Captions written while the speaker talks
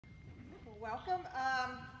welcome.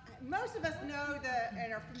 Most of us know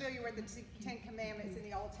and are familiar with the Ten Commandments in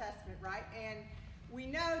the Old Testament, right? And we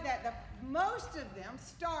know that most of them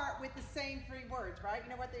start with the same three words, right? You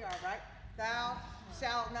know what they are, right? Thou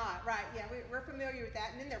shalt not, right? Yeah, we're familiar with that.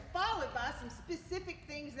 And then they're followed by some specific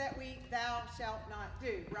things that thou shalt not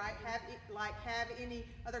do, right? Have any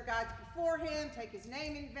other gods before him, take his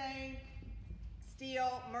name in vain,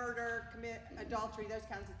 steal, murder, commit adultery, those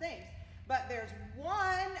kinds of things. But there's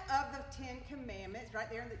one of the 10 Commandments right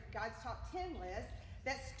there in God's top 10 list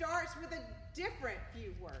that starts with a different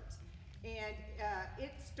few words. And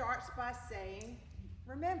it starts by saying,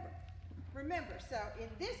 remember. Remember. So in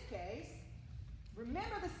this case,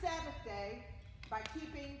 remember the Sabbath day by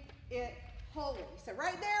keeping it holy. So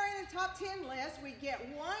right there in the top 10 list, we get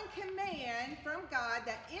one command from God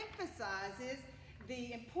that emphasizes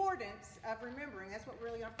the importance of remembering. That's what we're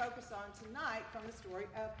really going to focus on tonight from the story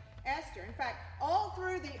of Esther. In fact, all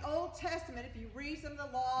through the Old Testament, if you read some of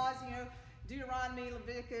the laws, Deuteronomy,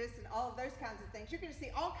 Leviticus, and all of those kinds of things, you're going to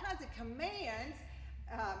see all kinds of commands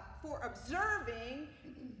for observing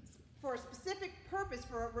for a specific purpose,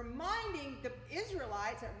 for reminding the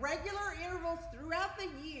Israelites at regular intervals throughout the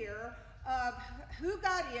year of who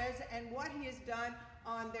God is and what he has done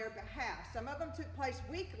on their behalf. Some of them took place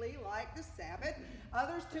weekly, like the Sabbath.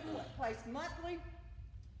 Others took place monthly.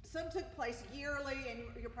 Some took place yearly, and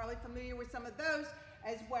you're probably familiar with some of those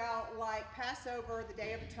as well, like Passover, the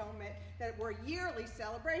Day of Atonement, that were yearly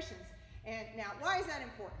celebrations. And now, why is that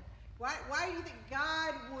important? Why do you think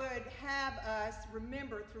God would have us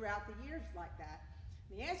remember throughout the years like that?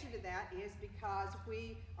 The answer to that is because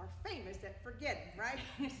we are famous at forgetting, right?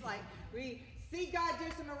 It's like we see God do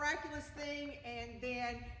some miraculous thing and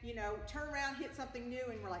then, turn around, hit something new,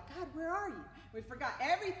 and we're like, God, where are you? We forgot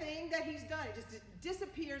everything that he's done. It just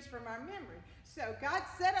disappears from our memory. So God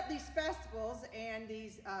set up these festivals and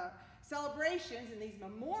these celebrations and these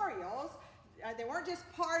memorials. They weren't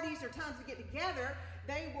just parties or times to get together.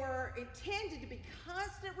 They were intended to be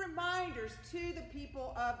constant reminders to the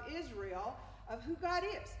people of Israel of who God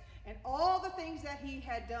is and all the things that he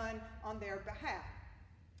had done on their behalf.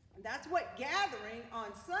 And that's what gathering on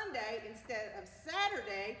Sunday instead of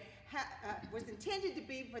Saturday was intended to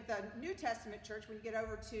be for the New Testament church when you get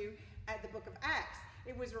over to the book of Acts.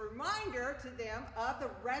 It was a reminder to them of the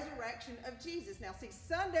resurrection of Jesus. Now, see,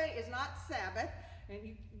 Sunday is not Sabbath,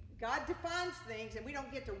 and God defines things, and we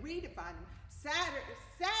don't get to redefine them.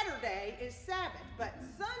 Saturday is Sabbath, but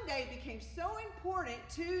Sunday became so important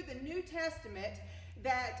to the New Testament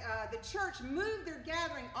that the church moved their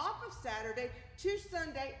gathering off of Saturday to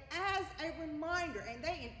Sunday as a reminder, and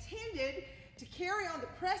they intended to carry on the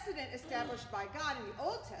precedent established by God in the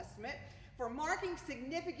Old Testament for marking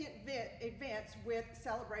significant events with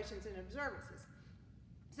celebrations and observances.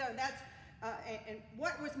 So that's and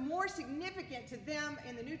what was more significant to them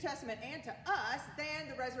in the New Testament and to us than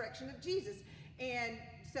the resurrection of Jesus. And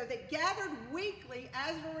so they gathered weekly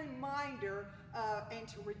as a reminder and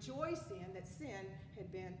to rejoice in that sin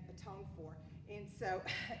had been atoned for. And so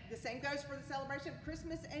the same goes for the celebration of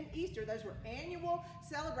Christmas and Easter. Those were annual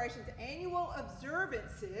celebrations, annual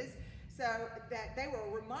observances, so that they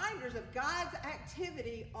were reminders of God's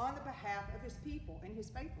activity on the behalf of his people and his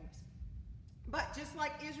faithfulness. But just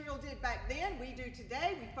like Israel did back then, we do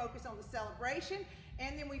today. We focus on the celebration,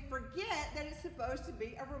 and then we forget that it's supposed to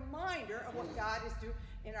be a reminder of what God is doing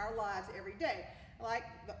in our lives every day. Like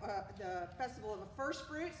the festival of the first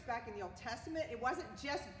fruits back in the Old Testament, it wasn't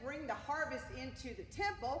just bring the harvest into the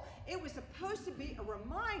temple. It was supposed to be a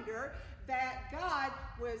reminder that God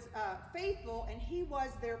was faithful and he was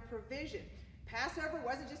their provision. Passover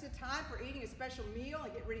wasn't just a time for eating a special meal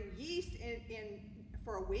and get rid of yeast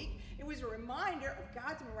for a week. It was a reminder of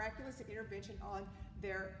God's miraculous intervention on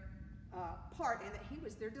their part and that he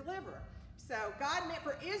was their deliverer. So God meant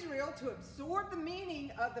for Israel to absorb the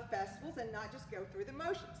meaning of the festivals and not just go through the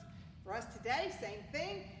motions. For us today, same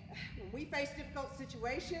thing. When we face difficult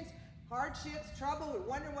situations, hardships, trouble, we're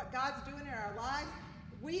wondering what God's doing in our lives,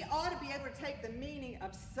 we ought to be able to take the meaning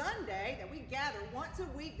of Sunday that we gather once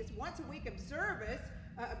a week, this once a week observance,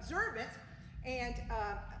 and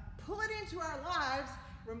pull it into our lives,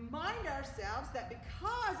 remind ourselves that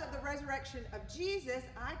because of the resurrection of Jesus,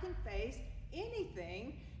 I can face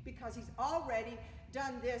anything because he's already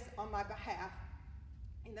done this on my behalf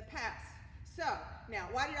in the past. So, now,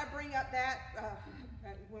 why did I bring up that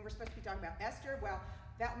when we're supposed to be talking about Esther? Well,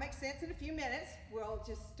 that will make sense in a few minutes. We'll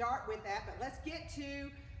just start with that, but let's get to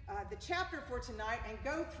the chapter for tonight and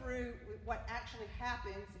go through what actually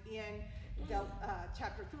happens in the,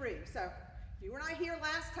 chapter 3. So, if you were not here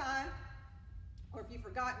last time, or if you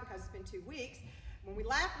forgot because it's been 2 weeks, When we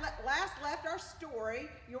last left our story,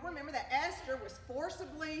 you'll remember that Esther was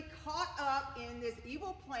forcibly caught up in this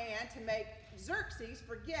evil plan to make Xerxes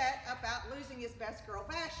forget about losing his best girl,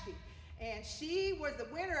 Vashti. And she was the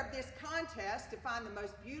winner of this contest to find the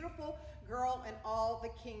most beautiful girl in all the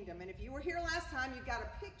kingdom. And if you were here last time, you got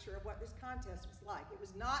a picture of what this contest was like. It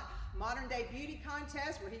was not modern day beauty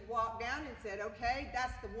contest where he walked down and said, okay,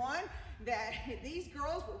 that's the one. That these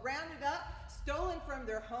girls were rounded up, stolen from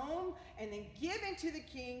their home, and then given to the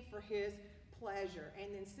king for his pleasure,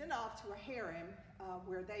 and then sent off to a harem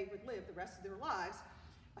where they would live the rest of their lives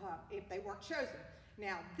if they weren't chosen.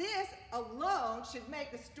 Now, this alone should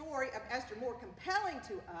make the story of Esther more compelling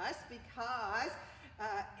to us because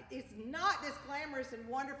it's not this glamorous and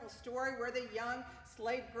wonderful story where the young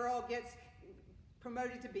slave girl gets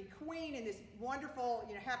promoted to be queen in this wonderful,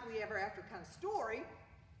 happily ever after kind of story.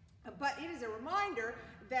 But it is a reminder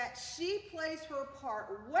that she plays her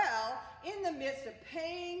part well in the midst of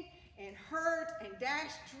pain and hurt and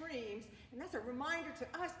dashed dreams. And that's a reminder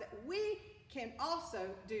to us that we can also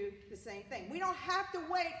do the same thing. We don't have to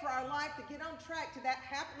wait for our life to get on track to that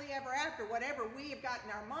happily ever after, whatever we have got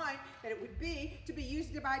in our mind that it would be, to be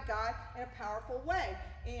used by God in a powerful way.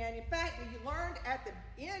 And in fact, you learned at the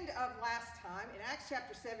end of last time, in Acts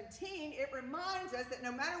chapter 17, it reminds us that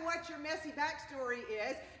no matter what your messy backstory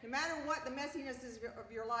is, no matter what the messiness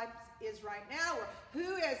of your life is right now, or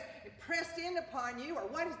who has pressed in upon you, or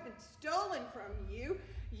what has been stolen from you,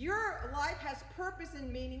 your life has purpose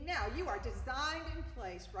and meaning now. You are designed and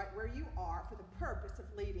placed right where you are for the purpose of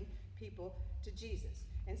leading people to Jesus.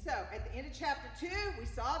 And so, at the end of chapter 2, we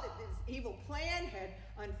saw that this evil plan had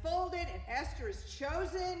unfolded, and Esther is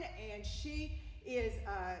chosen, and she is,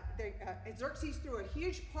 Xerxes threw a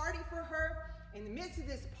huge party for her. In the midst of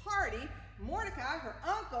this party, Mordecai, her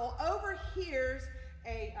uncle, overhears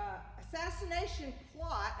a assassination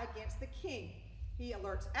plot against the king. He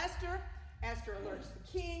alerts Esther. Esther alerts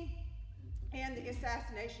the king, and the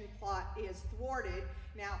assassination plot is thwarted.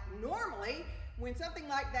 Now, normally, when something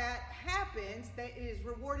like that happens, that it is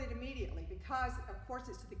rewarded immediately because, of course,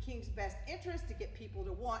 it's to the king's best interest to get people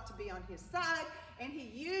to want to be on his side, and he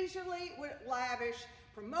usually would lavish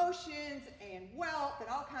promotions and wealth and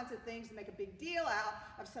all kinds of things to make a big deal out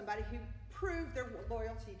of somebody who proved their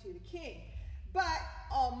loyalty to the king. But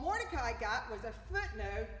all Mordecai got was a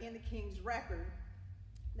footnote in the king's record.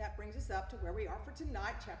 That brings us up to where we are for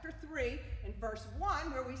tonight, chapter 3, and verse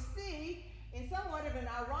 1, where we see, in somewhat of an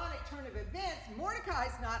ironic turn of events, Mordecai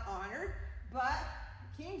is not honored, but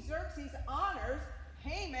King Xerxes honors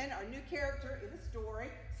Haman, our new character in the story,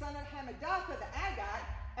 son of Hammedatha the Agagite,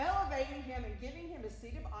 elevating him and giving him a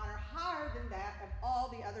seat of honor higher than that of all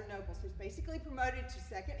the other nobles. He's basically promoted to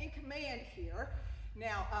second in command here.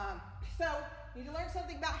 Now, so we need to learn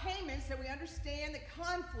something about Haman so we understand the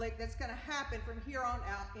conflict that's going to happen from here on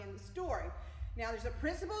out in the story. Now, there's a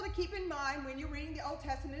principle to keep in mind when you're reading the Old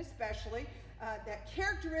Testament especially, that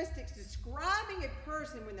characteristics describing a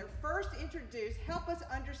person when they're first introduced help us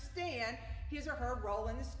understand his or her role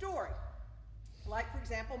in the story. Like, for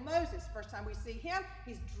example, Moses. First time we see him,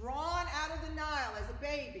 he's drawn out of the Nile as a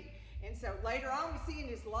baby. And so later on we see in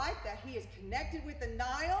his life that he is connected with the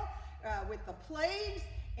Nile, with the plagues,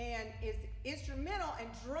 and is instrumental in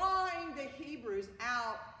drawing the Hebrews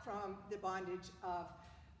out from the bondage of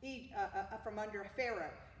from under Pharaoh.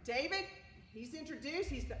 David, he's introduced.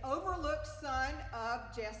 He's the overlooked son of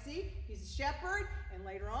Jesse. He's a shepherd, and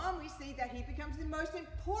later on we see that he becomes the most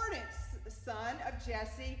important son of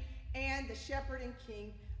Jesse and the shepherd and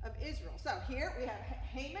king of Israel. So here we have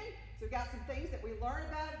Haman. So we've got some things that we learn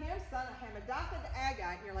about him, son of Hammedatha the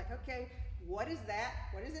Agagite. And you're like, okay, what is that?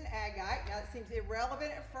 What is an Agagite? Now, it seems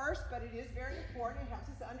irrelevant at first, but it is very important. It helps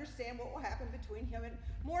us to understand what will happen between him and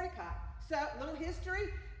Mordecai. So, a little history.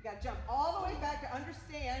 We've got to jump all the way back to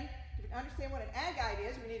understand what an Agagite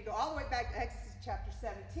is. We need to go all the way back to Exodus chapter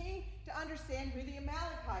 17 to understand who the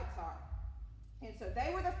Amalekites are. And so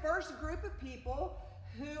they were the first group of people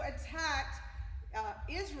who attacked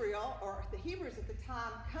Israel, or the Hebrews at the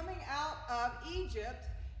time, coming out of Egypt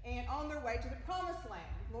and on their way to the promised land.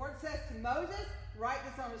 The Lord says to Moses, write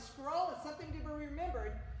this on a scroll. It's something to be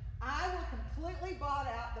remembered. I will completely blot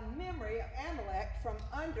out the memory of Amalek from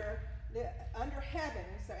under heaven.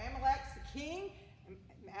 And so Amalek's the king.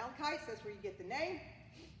 Amalekites, that's where you get the name.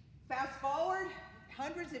 Fast forward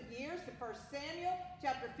hundreds of years to 1 Samuel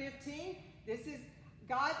chapter 15. This is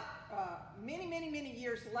God many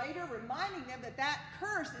years later reminding them that that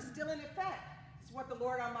curse is still in effect. This is what the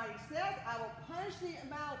Lord Almighty says. I will punish the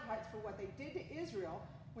Amalekites for what they did to Israel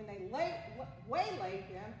when they waylaid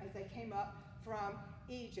them as they came up from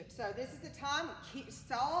Egypt. So this is the time when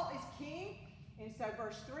Saul is king, And so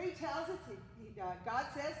verse 3 tells us, God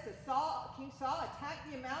says to Saul, King Saul, attack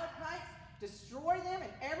the Amalekites, destroy them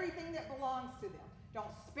and everything that belongs to them.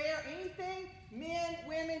 Don't spare anything, men,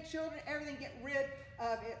 women, children, everything, get rid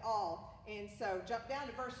of it all. And so jump down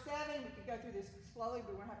to verse 7. We could go through this slowly,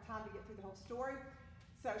 but we won't have time to get through the whole story.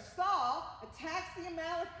 So Saul attacks the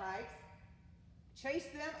Amalekites,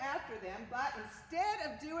 chased them after them, but instead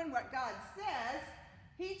of doing what God says,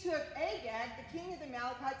 he took Agag, the king of the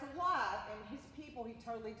Amalekites, alive, and his people he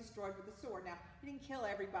totally destroyed with the sword. Now, he didn't kill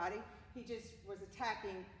everybody. He just was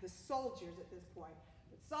attacking the soldiers at this point.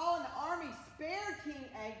 But Saul and the army spared King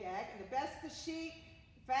Agag and the best of the sheep,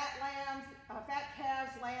 fat lambs, fat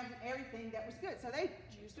calves, lambs, and everything that was good. So they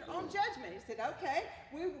used their own judgment. He said, okay,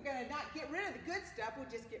 we were going to not get rid of the good stuff.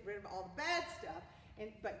 We'll just get rid of all the bad stuff.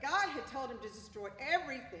 But God had told him to destroy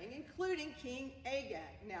everything, including King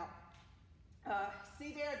Agag. Now,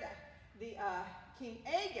 see there, the King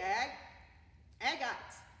Agites,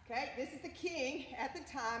 okay? This is the king at the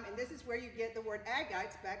time, and this is where you get the word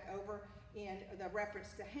Agites back over in the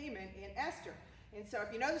reference to Haman in Esther. And so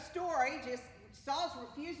if you know the story, just Saul's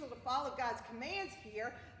refusal to follow God's commands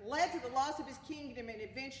here led to the loss of his kingdom, and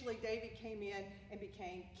eventually David came in and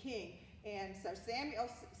became king. And so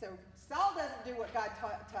Saul doesn't do what God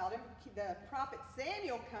told him. The prophet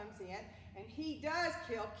Samuel comes in, and he does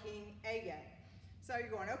kill King Agag. So you're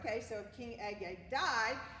going, okay, so if King Agag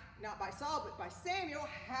died, not by Saul, but by Samuel,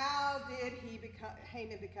 how did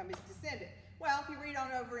Haman become his descendant? Well, if you read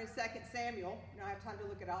on over in 2 Samuel, you don't have time to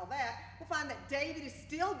look at all that, we'll find that David is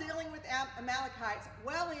still dealing with Amalekites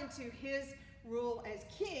well into his rule as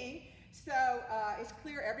king. So it's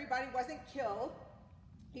clear everybody wasn't killed,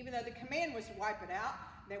 even though the command was to wipe it out.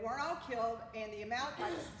 They weren't all killed, and the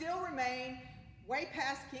Amalekites still remain way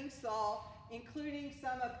past King Saul, including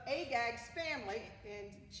some of Agag's family,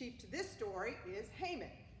 and chief to this story is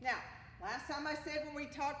Haman. Now, last time I said when we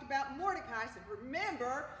talked about Mordecai, I said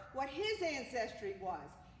remember what his ancestry was.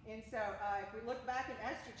 And so if we look back in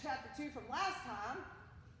Esther chapter 2 from last time,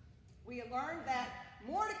 we learned that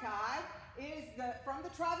Mordecai is from the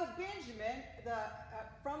tribe of Benjamin,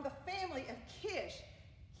 from the family of Kish.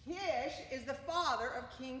 Kish is the father of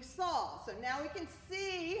King Saul. So now we can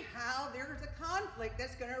see how there's a conflict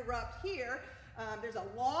that's going to erupt here. There's a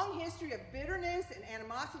long history of bitterness and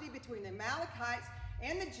animosity between the Amalekites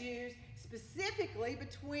and the Jews, specifically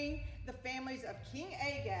between the families of King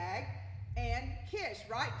Agag and Kish,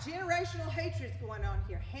 right? Generational hatred's going on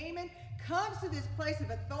here. Haman comes to this place of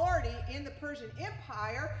authority in the Persian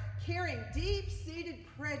Empire carrying deep-seated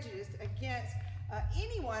prejudice against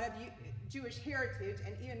anyone of Jewish heritage,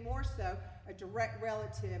 and even more so, a direct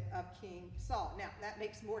relative of King Saul. Now, that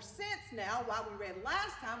makes more sense now, while we read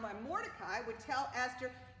last time, why Mordecai would tell Esther,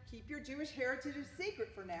 keep your Jewish heritage a secret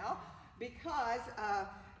for now, because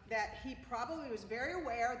that he probably was very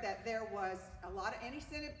aware that there was a lot of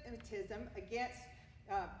anti-Semitism against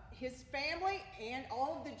his family and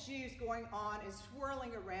all of the Jews going on and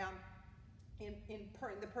swirling around in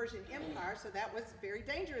the Persian Empire, so that was very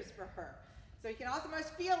dangerous for her. So you can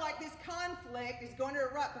almost feel like this conflict is going to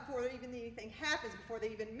erupt before even anything happens, before they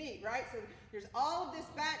even meet, right? So there's all of this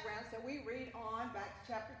background. So we read on back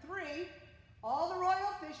to chapter 3. All the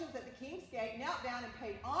royal officials at the king's gate knelt down and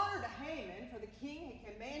paid honor to Haman, for the king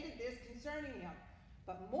had commanded this concerning him.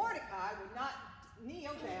 But Mordecai would not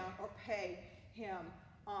kneel down or pay him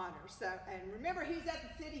honor. So, and remember, he's at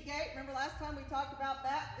the city gate. Remember last time we talked about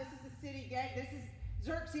that? This is the city gate. This is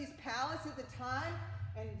Xerxes' palace at the time.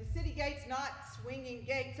 And the city gate's not swinging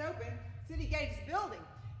gates open. City gate is building.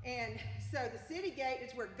 And so the city gate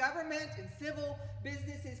is where government and civil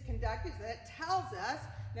business is conducted. So that tells us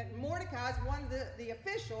that Mordecai is one of the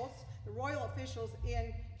officials, the royal officials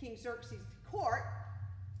in King Xerxes' court.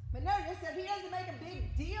 But notice that he doesn't make a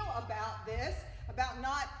big deal about this, about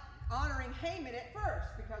not honoring Haman at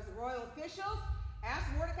first, because the royal officials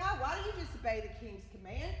asked Mordecai, why do you disobey the king's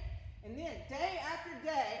command? And then day after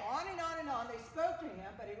day, on and on and on, they spoke to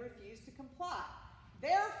him, but he refused to comply.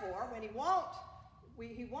 Therefore, when he won't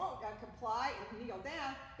comply and kneel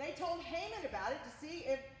down, they told Haman about it to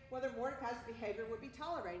see whether Mordecai's behavior would be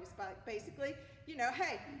tolerated. It's basically,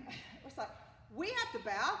 hey, it's like, we have to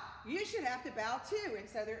bow, you should have to bow too. And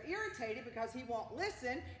so they're irritated because he won't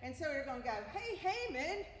listen, and so they're going to go, hey,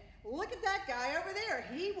 Haman, look at that guy over there.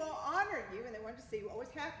 He won't honor you, and they wanted to see what was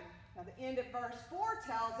happening. Now, the end of verse 4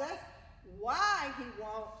 tells us why he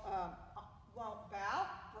won't bow,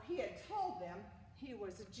 for he had told them he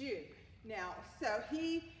was a Jew. Now, so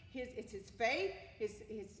it's his faith, it's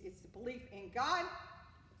the belief in God,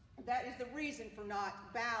 that is the reason for not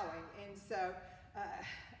bowing. And so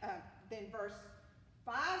then verse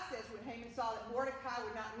 5 says, when Haman saw that Mordecai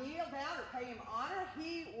would not kneel down or pay him honor,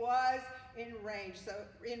 he was enraged. So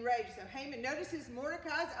Haman notices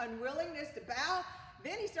Mordecai's unwillingness to bow.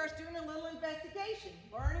 Then he starts doing a little investigation,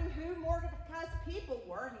 learning who Mordecai's people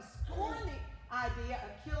were. He scorned the idea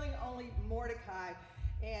of killing only Mordecai.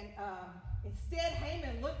 And instead,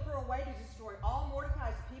 Haman looked for a way to destroy all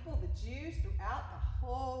Mordecai's people, the Jews, throughout the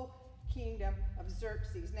whole kingdom of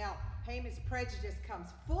Xerxes. Now, Haman's prejudice comes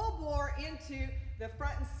full bore into the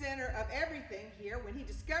front and center of everything here. When he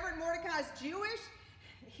discovered Mordecai's Jewish,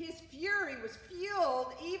 his fury was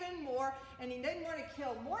fueled even more, and he didn't want to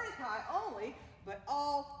kill Mordecai only, but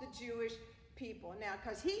all the Jewish people. Now,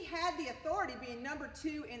 because he had the authority, being number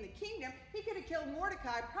 2 in the kingdom, he could have killed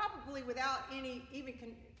Mordecai probably without even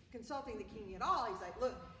consulting the king at all. He's like,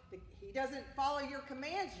 look, he doesn't follow your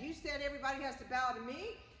commands. You said everybody has to bow to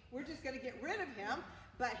me. We're just going to get rid of him.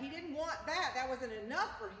 But he didn't want that. That wasn't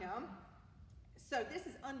enough for him. So this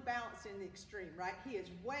is unbalanced in the extreme, right? He is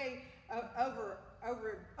way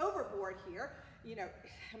overboard here. You know,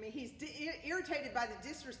 I mean, he's irritated by the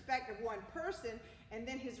disrespect of one person, and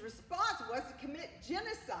then his response was to commit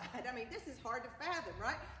genocide. I mean, this is hard to fathom,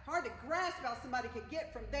 right? Hard to grasp how somebody could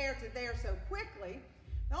get from there to there so quickly.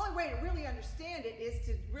 The only way to really understand it is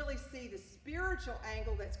to really see the spiritual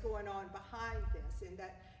angle that's going on behind this, and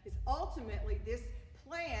that is ultimately this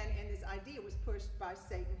plan and this idea was pushed by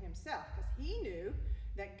Satan himself, because he knew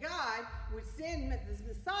that God would send the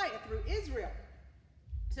Messiah through Israel.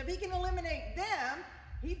 So if he can eliminate them,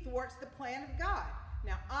 he thwarts the plan of God.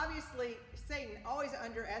 Now, obviously, Satan always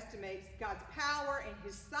underestimates God's power and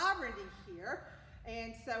his sovereignty here,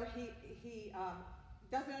 and so he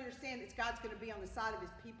doesn't understand that God's going to be on the side of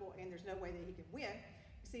his people, and there's no way that he can win.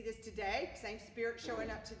 You see this today, same spirit showing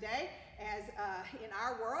up today as in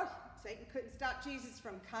our world. Satan couldn't stop Jesus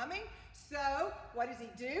from coming, so what does he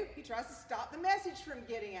do? He tries to stop the message from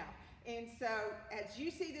getting out. And so as you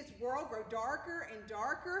see this world grow darker and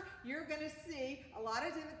darker, you're going to see a lot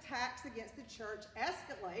of attacks against the church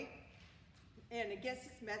escalate, and against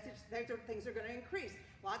its message, things are going to increase.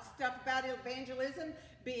 Lots of stuff about evangelism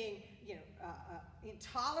being,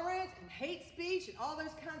 intolerant and hate speech and all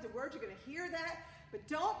those kinds of words. You're going to hear that, but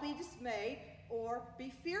don't be dismayed or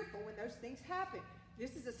be fearful when those things happen.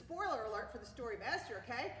 This is a spoiler alert for the story of Esther,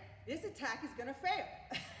 okay? This attack is going to fail.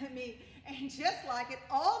 I mean, and just like it,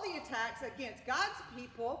 all the attacks against God's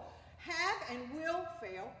people have and will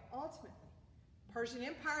fail ultimately. Persian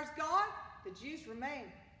Empire is gone, the Jews remain.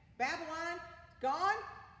 Babylon, gone,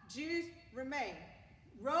 Jews remain.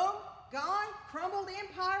 Rome, gone, crumbled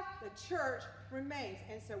empire, the church remains.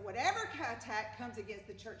 And so whatever attack comes against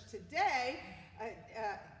the church today,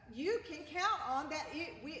 you can count on that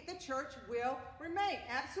the church will remain.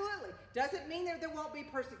 Absolutely. Doesn't mean that there won't be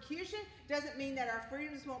persecution. Doesn't mean that our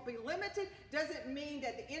freedoms won't be limited. Doesn't mean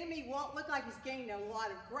that the enemy won't look like he's gaining a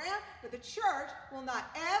lot of ground. But the church will not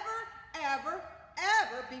ever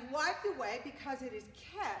be wiped away, because it is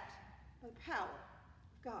kept by the power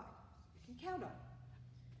of God. You can count on it.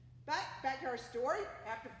 Back to our story.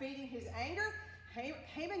 After feeding his anger,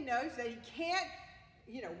 Haman knows that he can't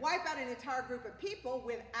wipe out an entire group of people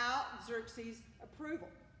without Xerxes' approval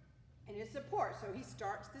and his support. So he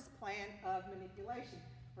starts this plan of manipulation.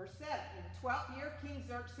 Verse 7, in the 12th year of King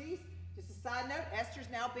Xerxes, just a side note, Esther's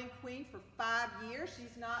now been queen for 5 years.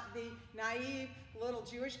 She's not the naive little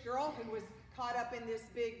Jewish girl who was caught up in this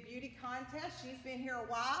big beauty contest. She's been here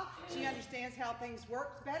a while. She understands how things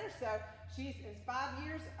work better. So she's 5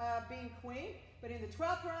 years being queen. But in the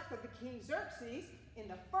 12th month of the King Xerxes, in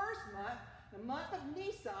the first month, the month of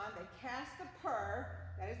Nisan, they cast the pur,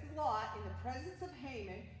 that is the lot, in the presence of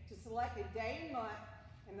Haman to select a day and month,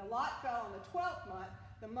 and the lot fell on the 12th month,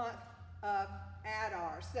 the month of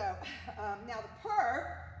Adar. So now the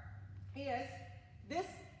pur is this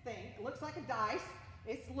thing. It looks like a dice.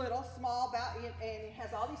 It's little, small, and it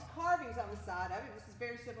has all these carvings on the side of it. This is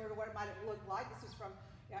very similar to what it might have looked like. This is from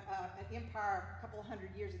an empire a couple of hundred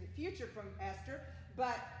years in the future from Esther.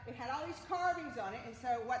 But it had all these carvings on it, and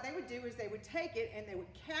so what they would do is they would take it and they would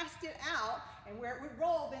cast it out, and where it would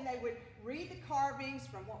roll, then they would read the carvings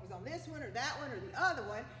from what was on this one or that one or the other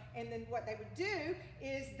one, and then what they would do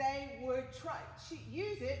is they would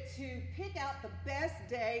use it to pick out the best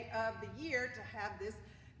day of the year to have this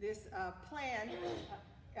plan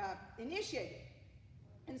initiated.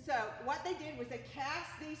 And so what they did was they cast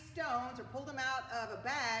these stones or pulled them out of a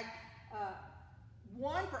bag,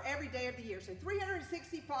 one for every day of the year. So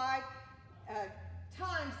 365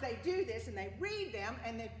 times they do this, and they read them,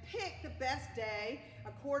 and they pick the best day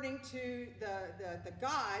according to the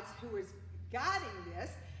gods who is guiding this.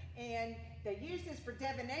 And they used this for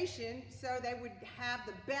divination so they would have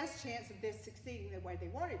the best chance of this succeeding the way they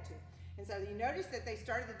wanted to. And so you notice that they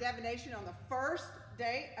started the divination on the first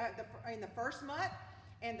day, in the first month,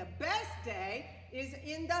 and the best day is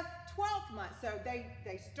in the 12th month. So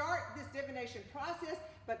they start this divination process,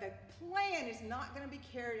 but the plan is not going to be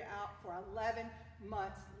carried out for 11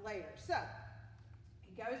 months later. So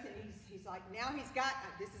he goes and he's like, now he's got,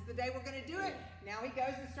 this is the day we're going to do it. Now he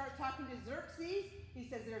goes and starts talking to Xerxes. He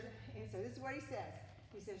says, and so this is what he says.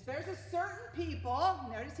 He says, there's a certain people,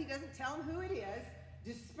 notice he doesn't tell them who it is,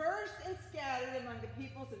 dispersed and scattered among the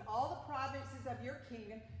peoples in all the provinces of your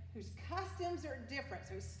kingdom, whose customs are different.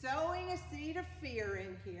 So he's sowing a seed of fear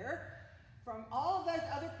in here from all of those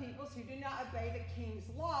other peoples who do not obey the king's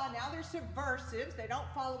law. Now they're subversives. They don't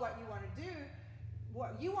follow what you want to do,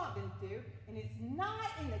 what you want them to do, and it's not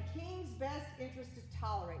in the king's best interest to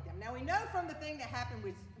tolerate them. Now we know from the thing that happened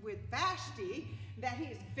with Vashti that he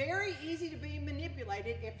is very easy to be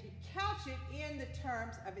manipulated if he couch it in the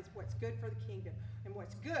terms of what's good for the kingdom and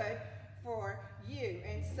what's good for you.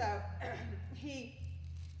 And so he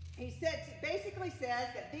basically says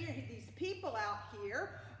that these people out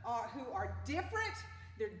here who are different,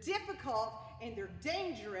 they're difficult, and they're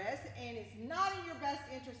dangerous, and it's not in your best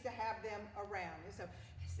interest to have them around.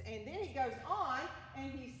 And then he goes on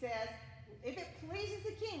and he says, if it pleases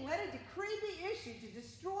the king, let a decree be issued to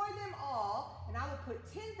destroy them all, and I will put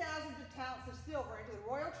 10,000 talents of silver into the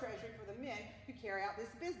royal treasury for the men who carry out this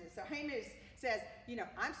business. So Haman says,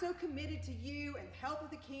 I'm so committed to you and the health of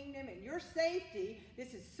the kingdom and your safety.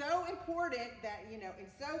 This is so important that,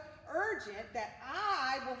 it's so urgent that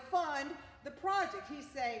I will fund the project. He's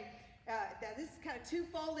saying that this is kind of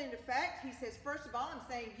twofold in effect. He says, first of all, I'm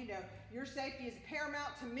saying, your safety is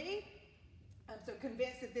paramount to me. I'm so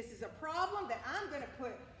convinced that this is a problem that I'm going to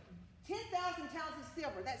put 10,000 talents of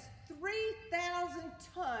silver. That's 3,000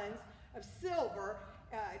 tons of silver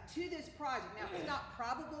to this project. Now, it's not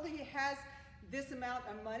probable he has this amount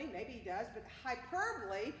of money. Maybe he does, but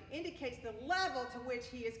hyperbole indicates the level to which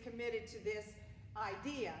he is committed to this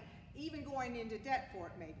idea, even going into debt for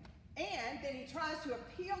it, maybe. And then he tries to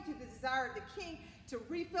appeal to the desire of the king to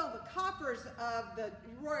refill the coffers of the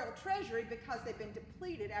royal treasury because they've been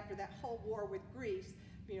depleted after that whole war with Greece,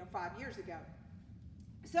 5 years ago.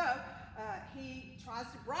 So he tries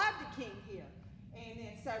to bribe the king here. And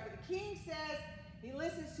then but the king says, he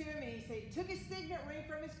listens to him, and he took his signet ring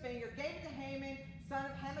from his finger, gave it to Haman, son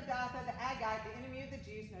of Hammedatha, the Agagite, the enemy of the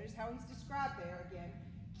Jews. Notice how he's described there again.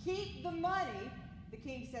 Keep the money, the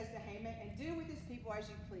king says to Haman, and do with his people as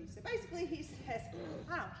you please. So basically he says,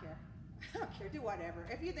 I don't care. I don't care, do whatever.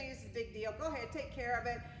 If you think this is a big deal, go ahead, take care of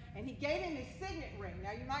it. And he gave him his signet ring.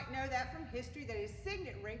 Now you might know that from history, that his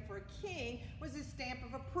signet ring for a king was his stamp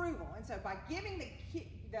of approval. And so by giving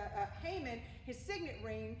Haman his signet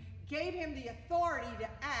ring, gave him the authority to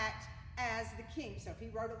act as the king. So if he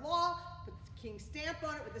wrote a law, put the king's stamp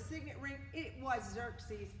on it with the signet ring, it was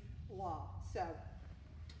Xerxes' law. So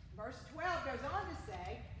verse 12 goes on to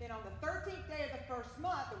say that on the 13th day of the first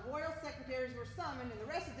month, the royal secretaries were summoned, and the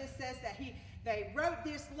rest of this says that they wrote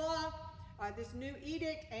this law, this new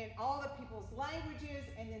edict, and all the people's languages,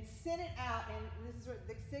 and then sent it out. And this is what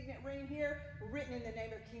the signet ring here, written in the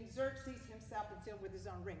name of King Xerxes himself and sealed with his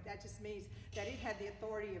own ring. That just means that it had the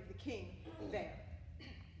authority of the king there.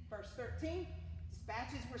 Verse 13,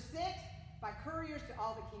 dispatches were sent by couriers to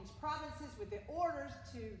all the king's provinces with the orders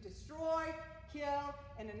to destroy, kill,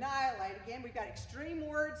 and annihilate. Again, we've got extreme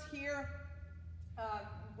words here.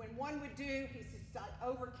 When one would do, he's just like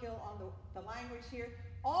overkill on the language here.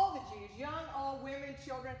 All the Jews, young, old, women,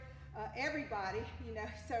 children, everybody,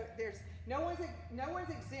 so there's no one's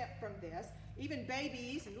exempt from this. Even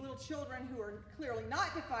babies and little children who are clearly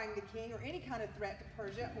not defying the king or any kind of threat to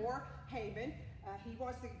Persia or Haman. He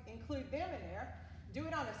wants to include them in there. Do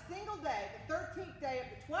it on a single day, the 13th day of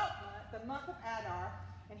the 12th month, the month of Adar.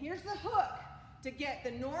 And here's the hook to get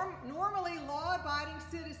the normally law-abiding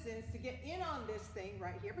citizens to get in on this thing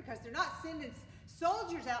right here, because they're not sending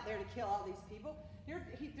soldiers out there to kill all these people.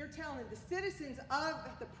 They're telling the citizens of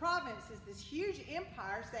the provinces, this huge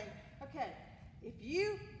empire, saying, okay, if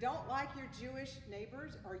you don't like your Jewish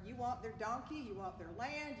neighbors, or you want their donkey, you want their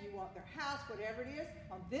land, you want their house, whatever it is,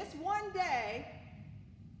 on this one day,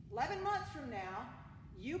 11 months from now,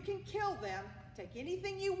 you can kill them, take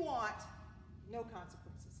anything you want, no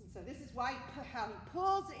consequences. And so this is why how he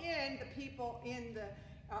pulls in the people in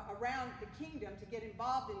around the kingdom to get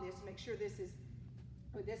involved in this, to make sure this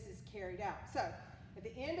is carried out. So at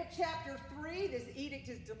the end of chapter 3, this edict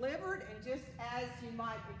is delivered, and just as you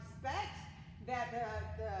might expect,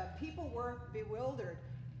 that the people were bewildered.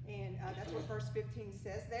 And that's what verse 15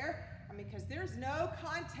 says there. I mean, because there's There's no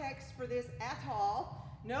context for this at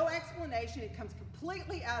all. No explanation. It comes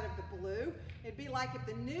completely out of the blue. It'd be like if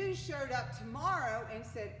the news showed up tomorrow and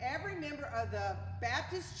said every member of the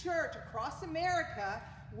Baptist church across America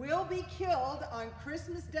will be killed on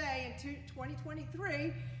Christmas Day in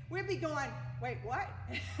 2023. We'd be going, wait, what?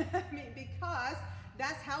 I mean, because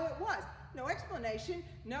that's how it was. No explanation,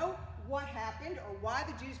 no what happened or why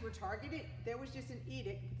the Jews were targeted. There was just an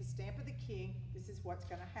edict with the stamp of the king. This is what's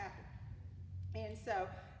going to happen. And so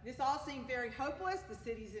this all seemed very hopeless. The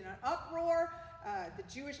city's in an uproar. The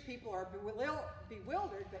Jewish people are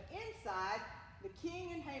bewildered, but inside, the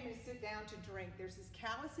king and Haman sit down to drink. There's this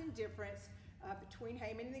callous indifference between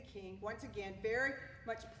Haman and the king. Once again, very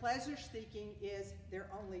much pleasure-seeking is their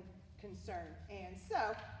only concern. And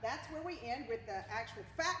so that's where we end with the actual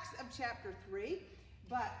facts of chapter 3.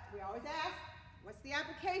 But we always ask, what's the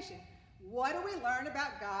application? What do we learn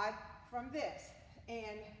about God from this?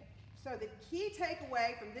 And so the key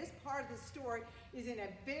takeaway from this part of the story is in a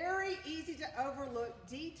very easy to overlook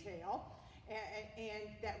detail, and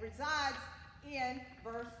that resides in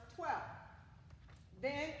verse 12.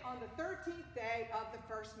 Then on the 13th day of the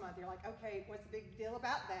first month, you're like, okay, what's the big deal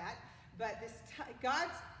about that? But this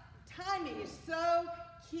God's timing is so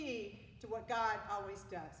key to what God always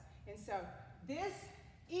does. And so this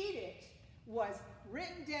edict was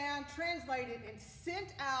written down, translated, and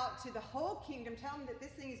sent out to the whole kingdom, telling them that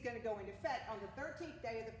this thing is going to go into effect on the 13th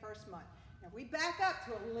day of the first month. Now, we back up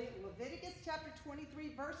to Leviticus chapter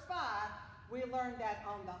 23, verse 5. We learned that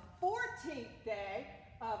on the 14th day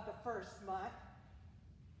of the first month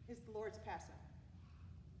is the Lord's Passover.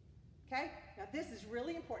 Okay? Now, this is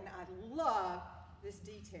really important. I love this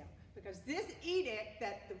detail because this edict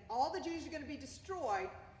that all the Jews are going to be destroyed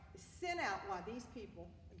is sent out while these people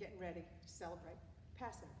are getting ready to celebrate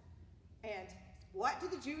Passover. And what do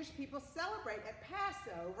the Jewish people celebrate at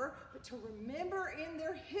Passover but to remember in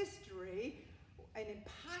their history an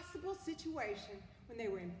impossible situation when they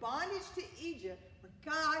were in bondage to Egypt where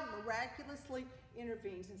God miraculously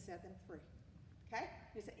intervenes and set them free. Okay?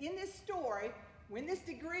 And so in this story, when this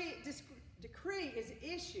decree is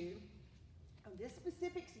issued on this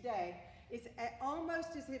specific day, it's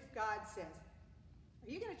almost as if God says, are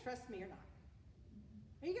you going to trust me or not?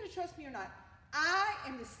 Are you going to trust me or not? I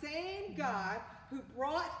am the same God who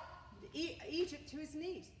brought Egypt to his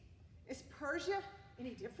knees. Is Persia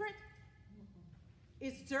any different?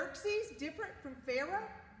 Is Xerxes different from Pharaoh?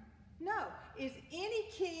 No. Is any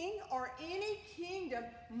king or any kingdom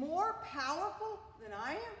more powerful than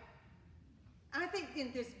I am? I think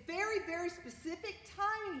in this very, very specific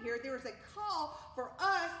timing here, there is a call for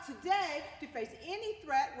us today to face any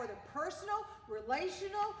threat, whether personal,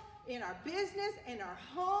 relational, in our business, in our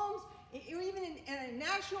homes, or even in a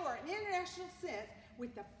national or an international sense,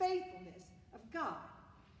 with the faithfulness of God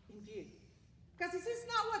in view. Because is this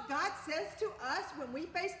not what God says to us when we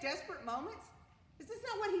face desperate moments? Is this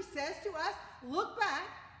not what he says to us? Look back,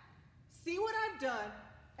 see what I've done,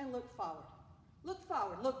 and look forward. Look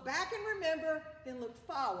forward. Look back and remember, then look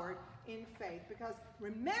forward in faith. Because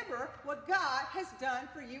remember what God has done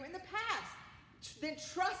for you in the past. Then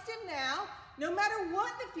trust him now, no matter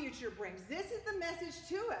what the future brings. This is the message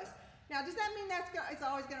to us. Now, does that mean it's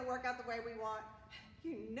always going to work out the way we want?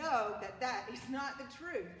 You know that is not the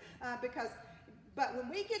truth. But when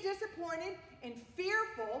we get disappointed and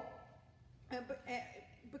fearful,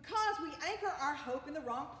 because we anchor our hope in the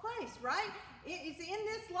wrong place, right? It's in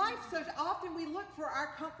this life so often we look for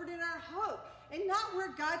our comfort and our hope, and not where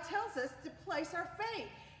God tells us to place our faith.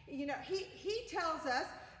 You know, he tells us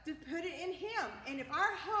to put it in him. And if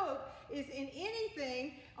our hope is in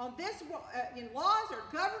anything on this, in laws or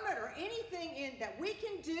government or anything that we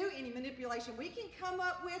can do, any manipulation we can come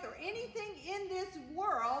up with, or anything in this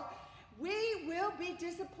world, we will be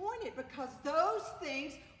disappointed because those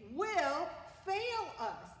things will fail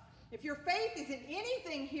us. If your faith is in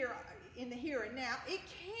anything here in the here and now, it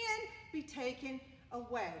can be taken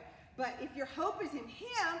away. But if your hope is in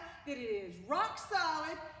him, that it is rock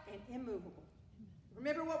solid and immovable.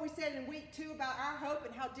 Remember what we said in week 2 about our hope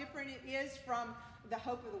and how different it is from the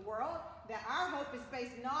hope of the world? That our hope is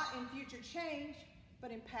based not in future change, but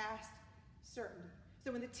in past certainty.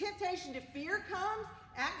 So when the temptation to fear comes,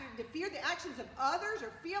 to fear the actions of others,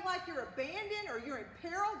 or feel like you're abandoned or you're in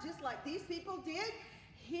peril, just like these people did,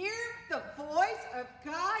 hear the voice of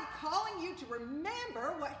God calling you to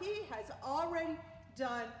remember what he has already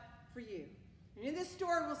done for you. And in this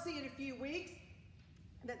story, we'll see in a few weeks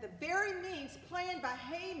that the very means planned by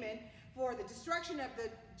Haman for the destruction of the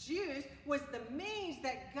Jews was the means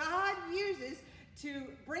that God uses to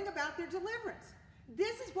bring about their deliverance.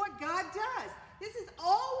 This is what God does. This is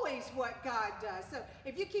always what God does. So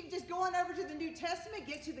if you keep just going over to the New Testament,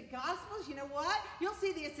 get to the Gospels, you know what? You'll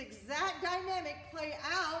see this exact dynamic play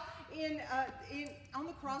out on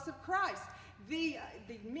the cross of Christ. The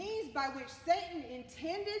means by which Satan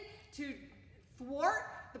intended to thwart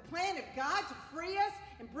the plan of God to free us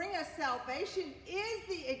and bring us salvation is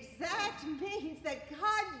the exact means that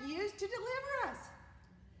God used to deliver us.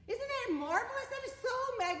 Isn't that marvelous? That is so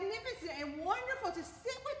magnificent and wonderful to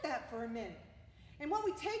sit with that for a minute. And what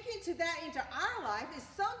we take into our life is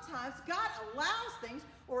sometimes God allows things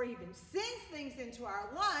or even sends things into our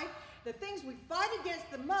life. The things we fight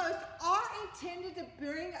against the most are intended to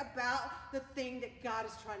bring about the thing that God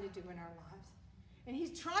is trying to do in our lives. And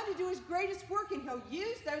he's trying to do his greatest work, and he'll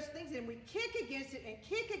use those things, and we kick against it and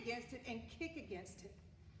kick against it and kick against it.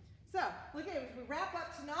 So, look at it. As we wrap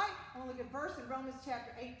up tonight, I want to look at a verse in Romans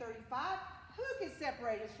chapter 8:35. Who can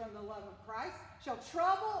separate us from the love of Christ? Shall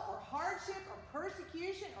trouble or hardship or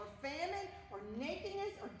persecution or famine or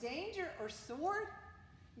nakedness or danger or sword?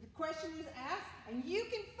 The question is asked, and you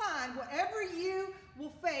can find whatever you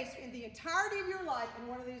will face in the entirety of your life in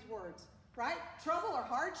one of these words, right? Trouble or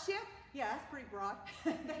hardship? Yeah, that's pretty broad.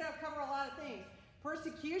 They don't cover a lot of things.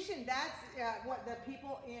 Persecution, that's what the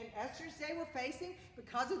people in Esther's day were facing.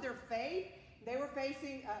 Because of their faith, they were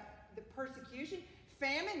facing the persecution.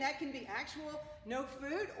 Famine, that can be actual no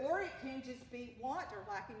food, or it can just be want or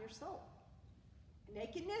lack in your soul.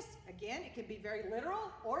 Nakedness, again, it can be very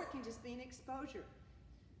literal, or it can just be an exposure.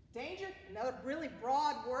 Danger, another really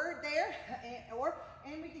broad word there,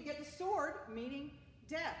 and we can get the sword, meaning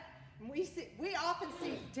death. And we often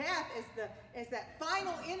see death as that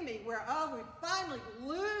final enemy where, we finally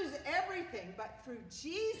lose everything. But through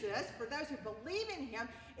Jesus, for those who believe in him,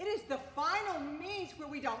 it is the final means where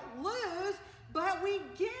we don't lose, but we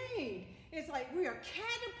gain. It's like we are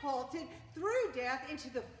catapulted through death into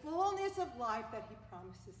the fullness of life that he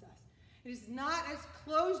promises us. It is not a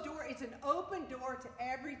closed door, it's an open door to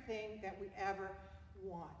everything that we ever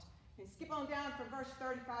want. And skip on down from verse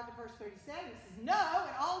 35 to verse 37. It says, no,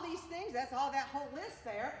 and all these things, that's all that whole list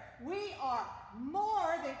there, we are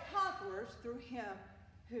more than conquerors through him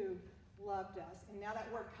who loved us. And now that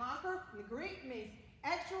word conquer in the Greek means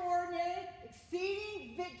extraordinary,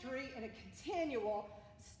 exceeding victory in a continual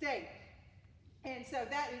state. And so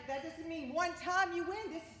that doesn't mean one time you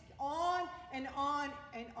win. This is on and on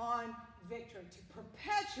and on victory to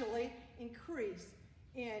perpetually increase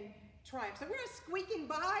in triumph. So we're not squeaking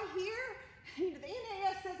by here. The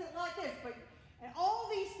NAS says it like this, and all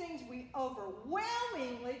these things we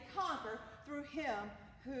overwhelmingly conquer through him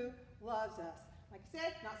who loves us. Like I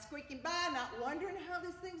said, not squeaking by, not wondering how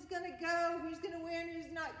this thing's going to go, who's going to win,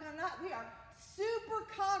 who's not going to not. We are super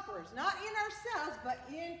conquerors, not in ourselves, but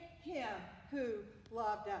in him who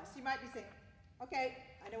loved us. You might be saying, okay,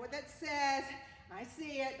 I know what that says, I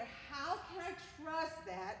see it, but how can I trust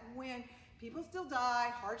that when people still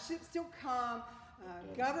die, hardships still come,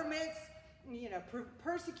 governments,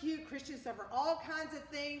 persecute, Christians suffer all kinds of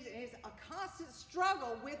things, and it's a constant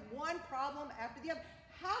struggle with one problem after the other.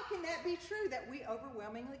 How can that be true that we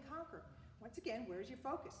overwhelmingly conquer? Once again, where's your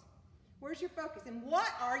focus? Where's your focus? And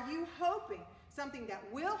what are you hoping? Something that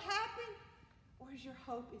will happen? Or is your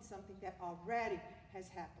hope in something that already has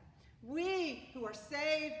happened? We who are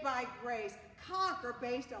saved by grace conquer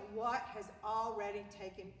based on what has already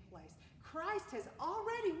taken place. Christ has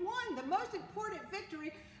already won the most important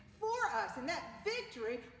victory for us. And that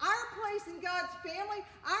victory, our place in God's family,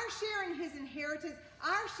 our share in his inheritance,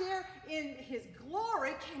 our share in his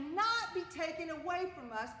glory cannot be taken away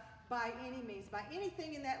from us by any means, by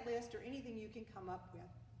anything in that list or anything you can come up with.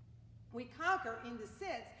 We conquer in the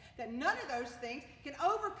sense that none of those things can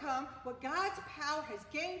overcome what God's power has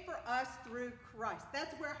gained for us through Christ.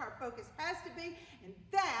 That's where our focus has to be, and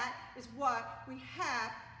that is what we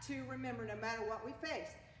have to remember no matter what we face.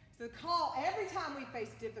 So the call every time we face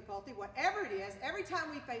difficulty, whatever it is, every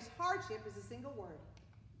time we face hardship is a single word.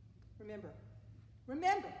 Remember.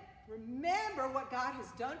 Remember. Remember what God has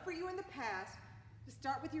done for you in the past. Just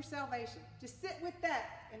start with your salvation. Just sit with that,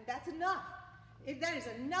 and that's enough. If that is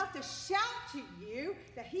enough to shout to you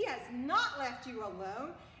that he has not left you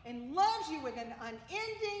alone and loves you with an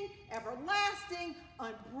unending, everlasting,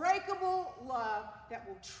 unbreakable love that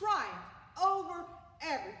will triumph over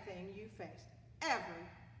everything you face, every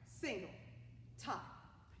single time.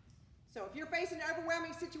 So if you're facing an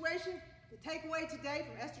overwhelming situation, the takeaway today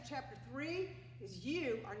from Esther chapter 3 is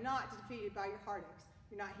you are not defeated by your heartaches.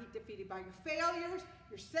 You're not defeated by your failures,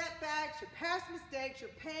 your setbacks, your past mistakes, your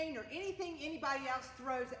pain, or anything anybody else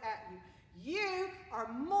throws at you. You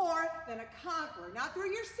are more than a conqueror. Not through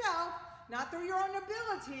yourself, not through your own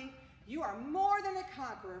ability. You are more than a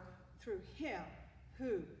conqueror through him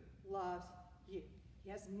who loves you. He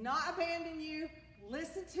has not abandoned you.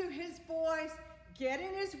 Listen to his voice. Get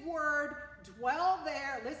in his word. Dwell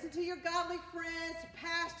there. Listen to your godly friends, to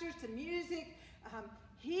pastors, to music.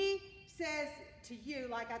 He says to you,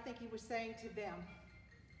 like I think he was saying to them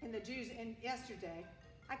and the Jews yesterday,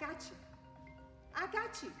 I got you. I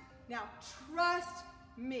got you. Now trust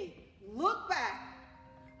me. Look back.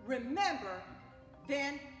 Remember.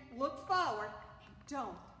 Then look forward. And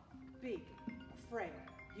don't be afraid.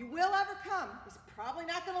 You will overcome. It's probably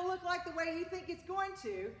not going to look like the way you think it's going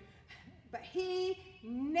to, but he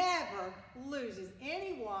never loses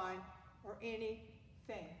anyone or anything.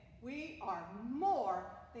 We are more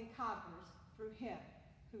than conquerors through him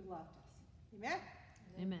who loved us. Amen?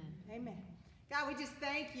 Amen. Amen. God, we just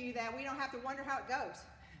thank you that we don't have to wonder how it goes.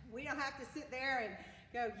 We don't have to sit there and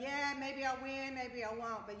go, yeah, maybe I'll win, maybe I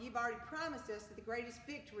won't. But you've already promised us that the greatest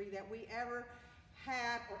victory that we ever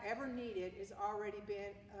have or ever needed has already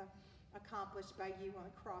been accomplished by you on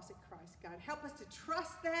the cross at Christ. God, help us to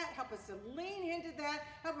trust that. Help us to lean into that.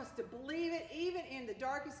 Help us to believe it even in the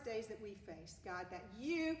darkest days that we face. God, that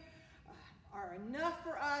you are enough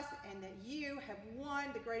for us and that you have won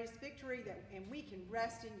the greatest victory and we can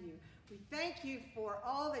rest in you. We thank you for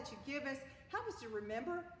all that you give us. Help us to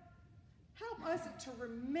remember. Help us to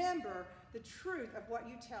remember the truth of what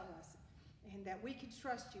you tell us and that we can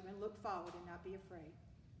trust you and look forward and not be afraid.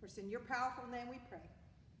 For it's in your powerful name we pray.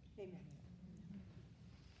 Amen.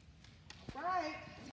 All right.